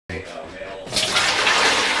male.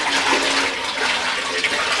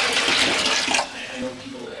 I know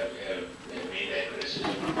people have made that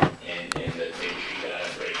criticism, and that maybe she got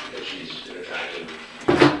a break because she's attractive,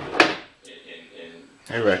 and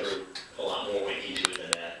Hey, Rex. a lot more weight to it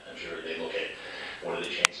than that. I'm sure they look at what are the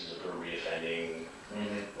chances of her reoffending,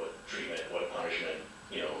 what treatment, what punishment,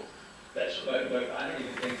 that's. But I don't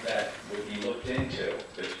even think that would be looked into.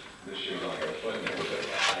 This should be on her footnote, but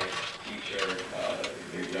I teach her,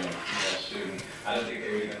 a young female student. I don't think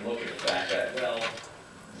they would even look at the fact that, well,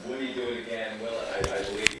 would he do it again? Well, I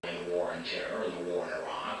believe The war on terror, or the war in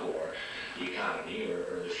Iraq, or the economy,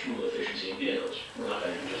 or the fuel efficiency in vehicles. We're not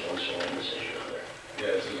going to do just one sole decision on there.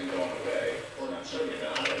 yeah, this isn't going away. Well, not certainly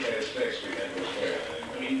not. Okay, it's fixed. We can go clear.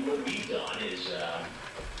 I mean, what we've done is,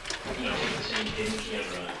 take the same hidden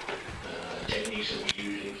camera techniques that we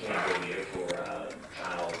use in Cambodia for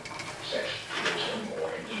child sex tourism,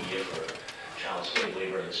 or in India for child slave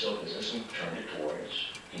labor in the silk business, and turned it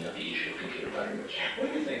towards, the issue of computer predators.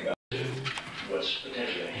 What do you think about What's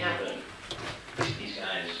potentially going to happen is these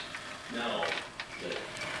guys know that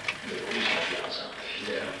the police might be on something.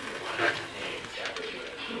 Yeah. Hey, chapter 2.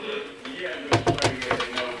 Yeah, I'm just trying to get to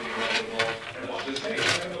know the animal and watch this thing.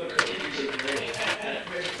 Remember the cookies are great.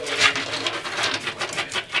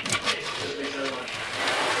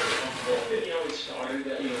 It started,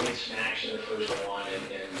 with snacks in the first one, and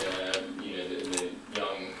the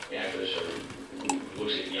young actress who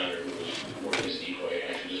looks like younger, who was working as a decoy,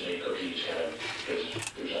 actually just made cookies kind of because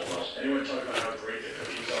there's not much. Anyone talk about how great the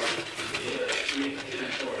cookies are? Yeah, we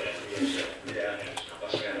didn't show it. Yeah,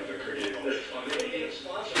 a fan of the cookies. It's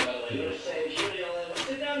sponsored, by the way. You're saying, Julie,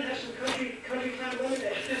 sit down and have some country time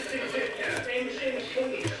lemonade. Famous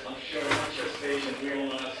cookies. I'm sure much of station we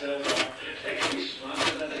all ourselves are actually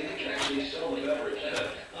sponsored that they can actually sell the beverage.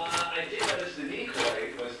 I did notice the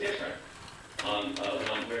decoy was different on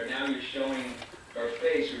one where now you're showing her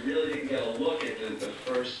face. We really didn't get a look at the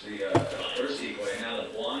first decoy. And now the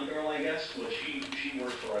blonde girl, I guess. Well, she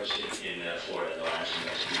worked for us in Florida the last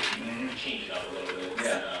semester. She changed it up a little bit.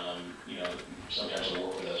 Yeah. Sometimes she'll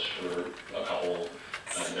work with us for a couple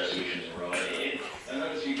investigations in a row. I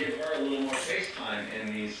noticed you give her a little more face time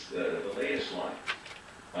in these the latest one.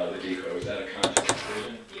 The decoy, was that a conscious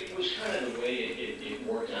decision? It was kind of the way it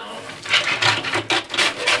worked out.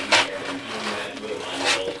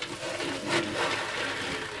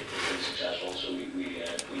 Successful, so we do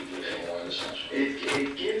it more in the sense.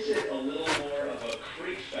 It gives it a little more of a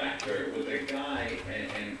creep factor with the guy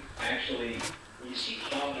and actually You see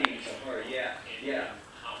talking to her. Yeah.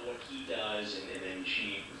 what he does, and then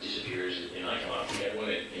she disappears, and I come up. We had one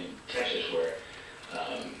in Texas where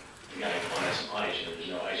the guy wanted some ice, and there was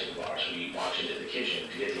no ice in the bar, so he walks into the kitchen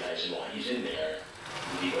to get the ice, and while he's in there,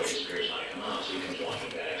 the decoy disappears, and I come out, so he comes walking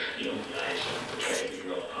back, with the ice, and the tray, and you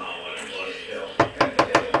go, oh, what a hell.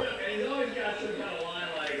 And he's always got some kind of line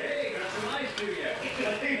like, hey, got some ice to you.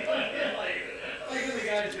 like when the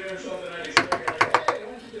guy's doing something and he's like, hey,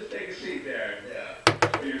 why don't you just take a seat there? Yeah.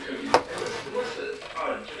 For your cookies. What's the,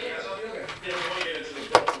 yeah, we want to get into the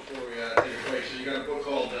book before we take a break. So you got a book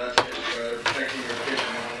called Protecting Your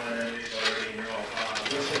Kitchen Online Enemies Already in Your Own.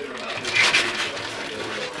 What's different about this?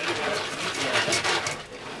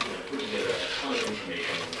 Put together a ton of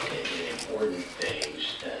information and important things,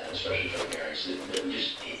 especially for parents, that we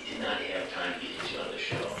just did not have time to get into on the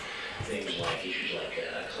show. Things like issues like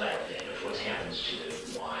collateral damage, what happens to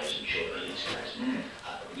the wives and children of these guys.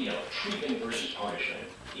 Treatment versus punishment.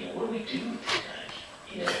 What do we do with these guys?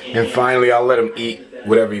 And finally, I'll let him eat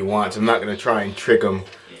whatever he wants. I'm not going to try and trick him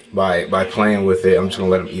by playing with it. I'm just going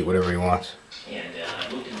to let him eat whatever he wants.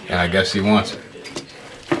 And I guess he wants it.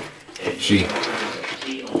 She.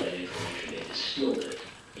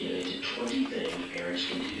 Into 20 things parents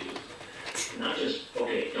can do. Not just,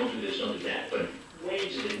 okay, don't do this, don't do that, but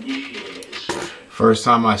ways of initiating a discussion. First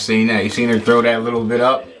time I seen that. You seen her throw that little bit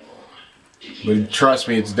up? But trust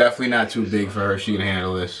me, it's definitely not too big for her. She can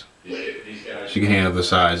handle this. She can handle the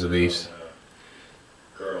size of these.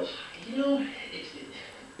 Girls.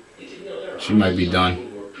 She might be done.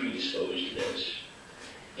 People who are predisposed to this.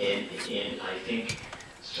 And I think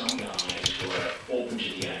some guys who are open to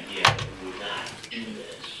the idea would not do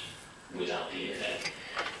this without the internet.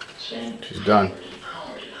 Spend She's done.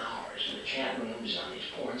 hours and hours in the chat rooms on these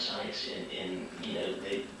porn sites, and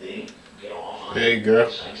they get off on Hey, girl.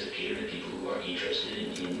 sites that cater to people who are interested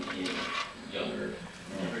in younger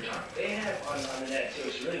time. They have on the net too,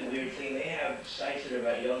 it's a really weird thing, they have sites that are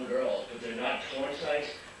about young girls, but they're not porn sites.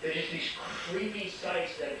 They're just these creepy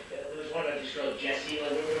sites that, there was one about this girl, Jessie,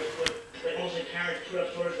 almost like parents put up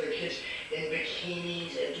photos of their kids in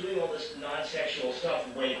bikinis and doing all this non-sexual stuff,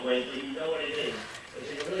 wink, wink, but you know what it is.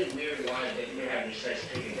 It's a really weird line that you're having these sites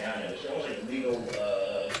taken down now. It's almost like legal,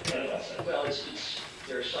 pedophile sites. Well,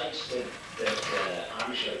 there are sites that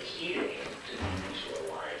I'm sure it's illegal to a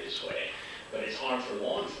lie this way, but it's hard for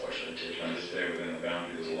law enforcement to Trying to stay within the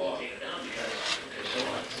boundaries of the law. take it down because so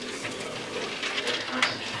what? It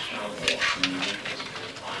constitutes child law.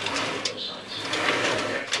 On those sites.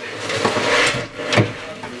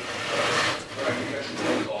 Alright, we got some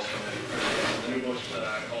phone calls coming in. The new book's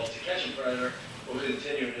called To Catch a Predator. We'll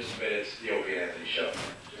continue in just a minute. It's the Opie and Anthony Show.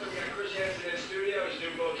 We got Chris Hansen in studio. His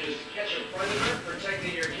new book is To Catch a Predator,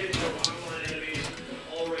 Protecting Your Kids from Online Enemies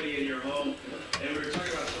Already in Your Home. And we were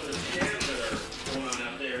talking about some of the scams that are going on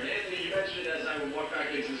out there. And Anthony, you mentioned as I would walk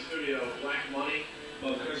back into the studio, black money.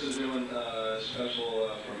 Well, Chris is doing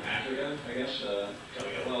special from Africa, I guess,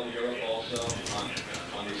 coming up. Well, Europe also on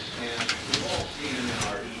these scams. We've all seen them in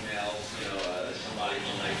our emails. Somebody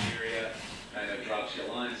from Nigeria kind of drops you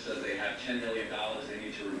a line, says they have $10 million they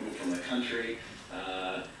need to remove from the country,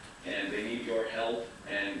 and they need your help.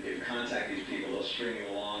 And if you contact these people, they'll string you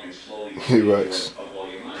along and slowly of all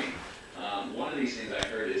your money. One of these things I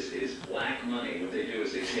heard is black money. What they do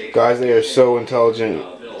is they take Guys, they are so intelligent.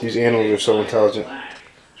 These animals are so intelligent.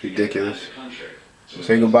 It's ridiculous.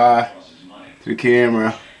 Say goodbye to the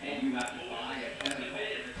camera.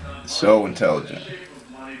 So intelligent.